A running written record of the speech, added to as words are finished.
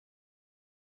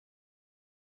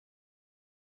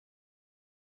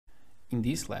In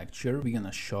this lecture, we're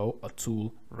gonna show a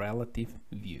tool, relative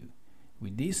view.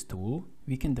 With this tool,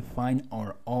 we can define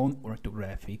our own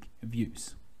orthographic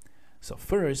views. So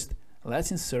first, let's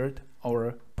insert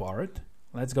our part.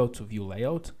 Let's go to View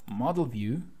Layout, Model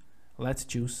View. Let's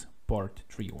choose Part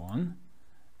 3.1,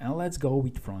 and let's go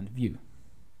with Front View.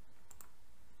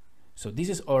 So this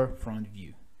is our front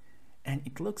view, and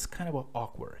it looks kind of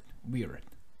awkward, weird,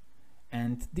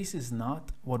 and this is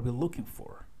not what we're looking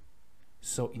for.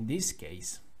 So in this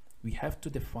case, we have to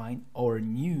define our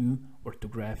new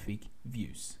orthographic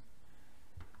views.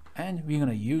 And we're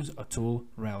gonna use a tool,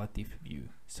 relative view.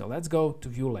 So let's go to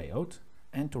View Layout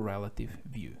and to relative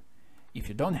view. If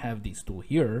you don't have this tool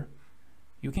here,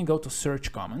 you can go to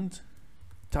search command,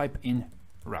 type in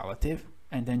relative,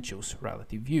 and then choose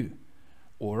relative view.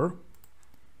 Or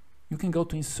you can go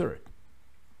to insert,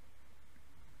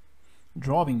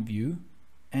 drawing view,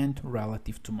 and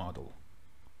relative to model.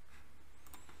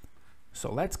 So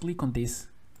let's click on this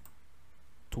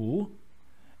tool,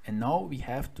 and now we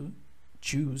have to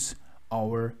choose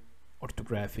our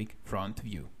orthographic front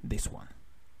view, this one.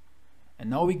 And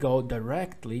now we go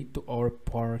directly to our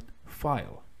part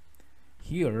file.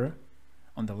 Here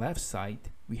on the left side,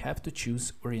 we have to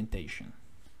choose orientation.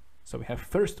 So we have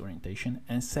first orientation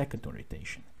and second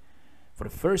orientation. For the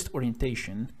first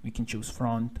orientation, we can choose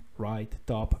front, right,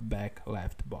 top, back,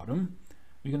 left, bottom.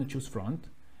 We're going to choose front.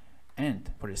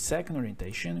 And for the second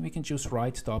orientation, we can choose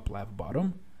right, top, left,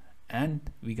 bottom,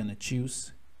 and we're gonna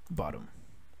choose bottom.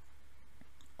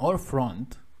 Our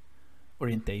front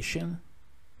orientation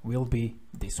will be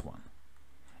this one,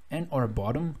 and our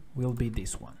bottom will be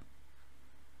this one.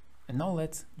 And now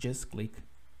let's just click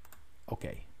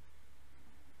OK.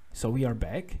 So we are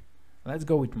back. Let's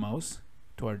go with mouse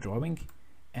to our drawing,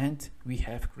 and we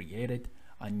have created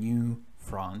a new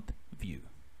front view.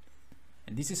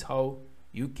 And this is how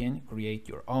you can create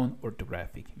your own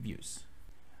orthographic views.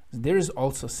 There is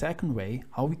also a second way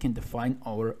how we can define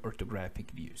our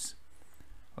orthographic views.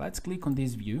 Let's click on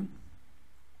this view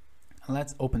and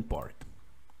let's open part.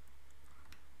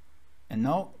 And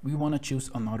now we want to choose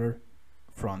another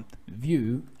front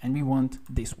view, and we want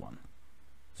this one.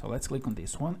 So let's click on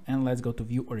this one and let's go to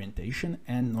View Orientation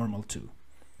and Normal to.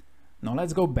 Now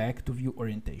let's go back to View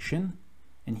Orientation,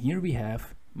 and here we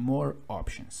have more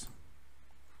options.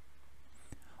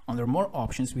 Under more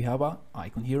options, we have an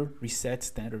icon here, Reset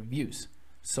Standard Views.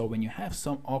 So when you have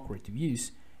some awkward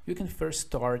views, you can first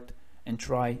start and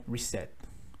try reset.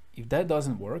 If that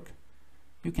doesn't work,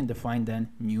 you can define then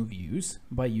new views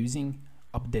by using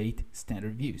Update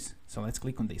Standard Views. So let's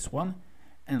click on this one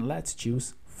and let's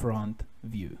choose Front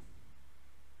View.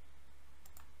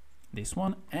 This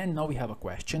one, and now we have a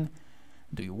question.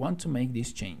 Do you want to make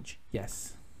this change?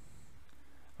 Yes.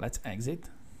 Let's exit.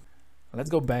 Let's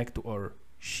go back to our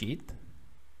sheet,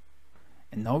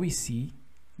 and now we see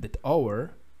that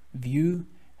our view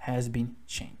has been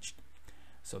changed.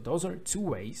 So those are two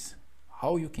ways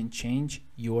how you can change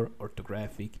your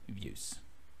orthographic views.